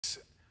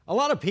A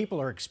lot of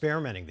people are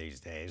experimenting these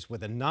days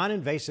with a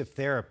non-invasive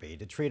therapy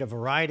to treat a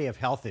variety of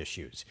health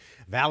issues.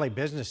 Valley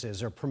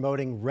businesses are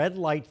promoting red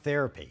light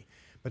therapy,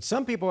 but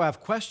some people have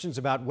questions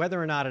about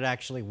whether or not it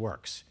actually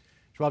works.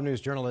 12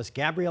 News journalist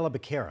Gabriela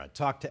Becerra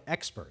talked to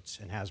experts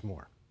and has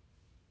more.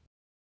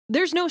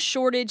 There's no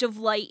shortage of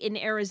light in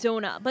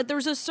Arizona, but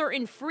there's a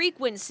certain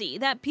frequency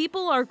that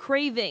people are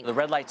craving. The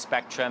red light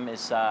spectrum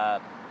is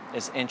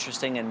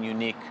interesting and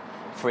unique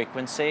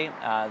frequency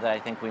that I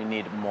think we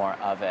need more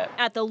of it.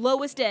 At the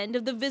lowest end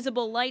of the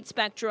visible light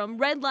spectrum,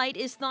 red light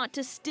is thought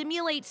to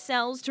stimulate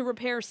cells to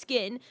repair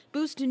skin,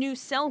 boost new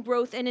cell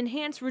growth, and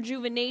enhance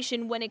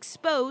rejuvenation when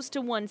exposed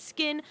to one's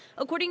skin,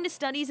 according to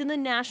studies in the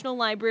National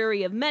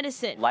Library of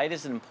Medicine. Light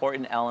is an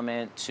important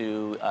element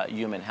to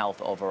human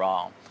health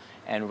overall.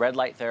 And red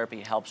light therapy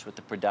helps with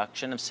the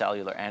production of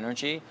cellular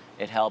energy.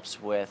 It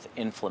helps with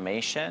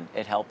inflammation.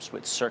 It helps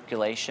with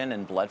circulation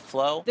and blood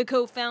flow. The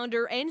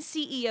co-founder and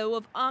CEO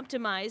of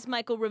Optimize,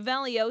 Michael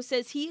Revelio,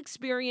 says he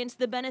experienced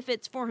the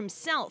benefits for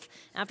himself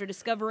after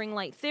discovering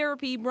light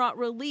therapy brought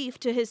relief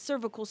to his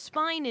cervical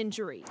spine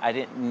injury. I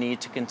didn't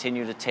need to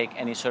continue to take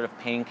any sort of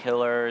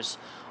painkillers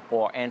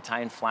or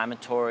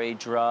anti-inflammatory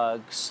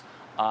drugs.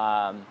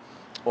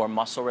 Or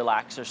muscle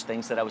relaxers,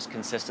 things that I was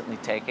consistently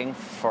taking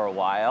for a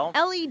while.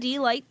 LED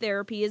light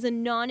therapy is a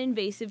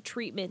non-invasive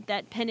treatment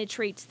that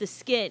penetrates the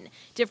skin.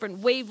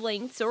 Different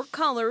wavelengths or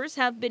colors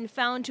have been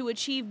found to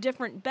achieve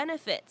different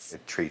benefits.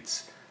 It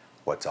treats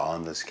what's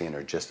on the skin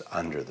or just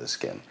under the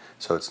skin.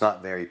 So it's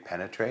not very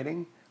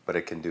penetrating, but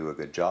it can do a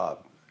good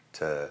job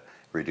to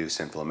reduce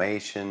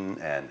inflammation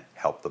and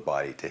help the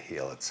body to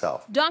heal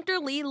itself. Dr.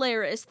 Lee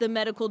Laris, the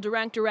medical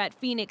director at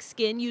Phoenix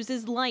Skin,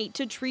 uses light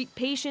to treat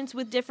patients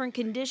with different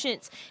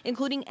conditions,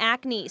 including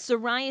acne,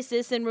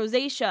 psoriasis, and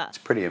rosacea. It's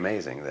pretty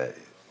amazing that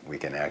we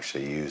can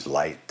actually use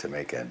light to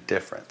make a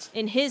difference.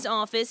 In his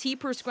office, he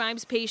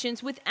prescribes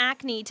patients with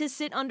acne to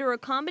sit under a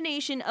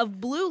combination of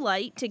blue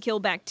light to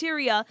kill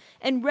bacteria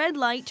and red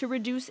light to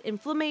reduce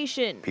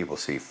inflammation. People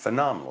see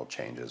phenomenal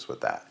changes with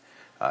that.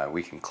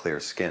 We can clear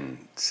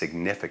skin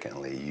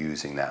significantly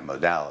using that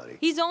modality.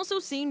 He's also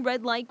seen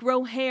red light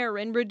grow hair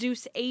and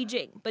reduce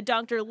aging, but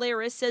Dr.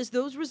 Laris says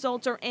those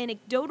results are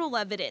anecdotal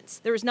evidence.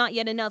 There is not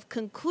yet enough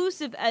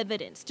conclusive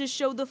evidence to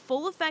show the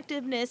full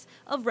effectiveness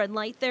of red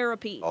light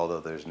therapy.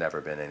 Although there's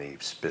never been any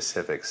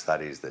specific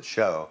studies that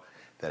show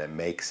that it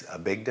makes a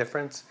big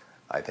difference,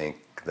 I think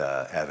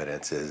the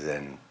evidence is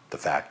in the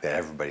fact that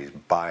everybody's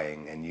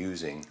buying and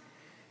using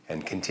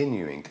and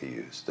continuing to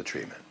use the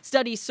treatment.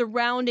 Studies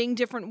surrounding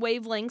different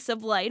wavelengths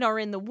of light are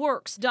in the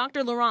works.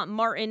 Dr. Laurent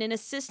Martin, an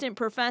assistant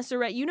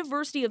professor at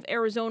University of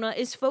Arizona,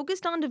 is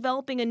focused on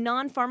developing a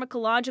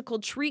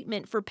non-pharmacological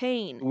treatment for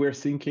pain. We're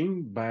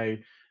thinking by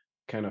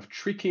kind of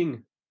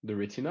tricking the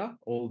retina,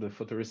 all the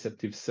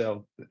photoreceptive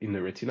cells in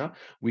the retina,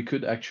 we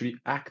could actually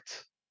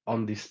act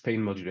on this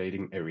pain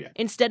modulating area.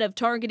 Instead of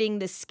targeting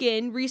the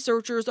skin,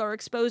 researchers are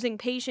exposing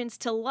patients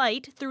to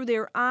light through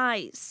their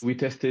eyes. We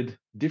tested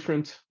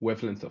different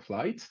wavelengths of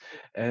light,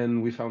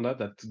 and we found out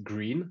that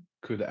green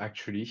could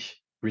actually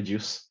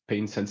reduce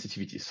pain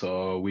sensitivity.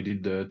 So we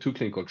did 2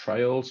 clinical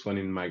trials, one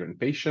in migraine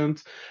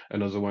patients,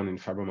 another one in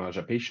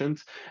fibromyalgia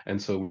patients.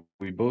 And so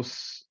we both,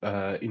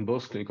 in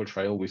both clinical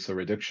trials, we saw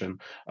reduction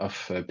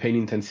of pain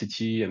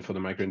intensity, and for the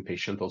migraine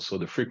patient, also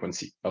the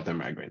frequency of the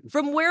migraine.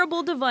 From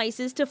wearable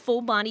devices to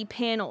full body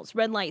panels,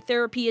 red light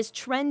therapy is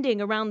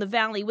trending around the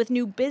valley with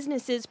new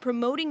businesses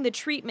promoting the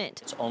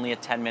treatment. It's only a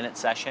 10-minute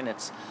session.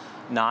 It's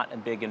not a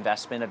big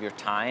investment of your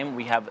time.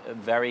 We have a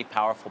very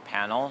powerful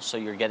panel, so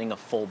you're getting a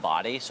full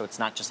body, so it's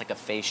not just like a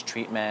face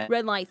treatment.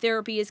 Red light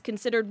therapy is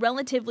considered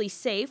relatively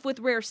safe with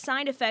rare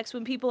side effects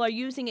when people are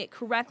using it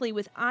correctly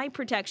with eye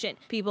protection.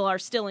 People are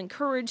still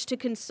encouraged to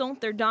consult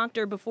their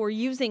doctor before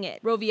using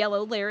it.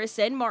 Roviello, Laris,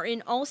 and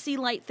Martin all see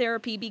light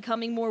therapy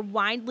becoming more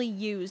widely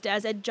used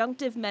as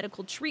adjunctive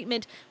medical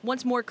treatment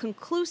once more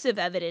conclusive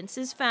evidence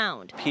is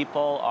found.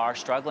 People are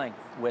struggling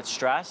with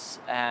stress,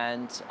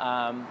 and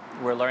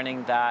we're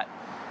learning that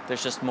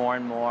there's just more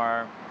and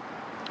more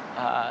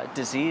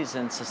disease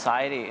in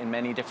society in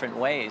many different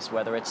ways,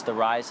 whether it's the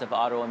rise of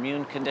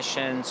autoimmune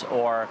conditions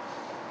or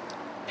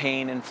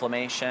pain,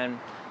 inflammation.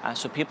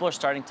 So people are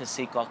starting to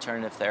seek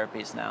alternative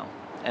therapies now,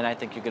 and I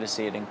think you're going to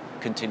see it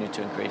continue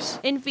to increase.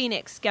 In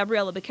Phoenix,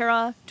 Gabriela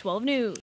Becerra, 12 News.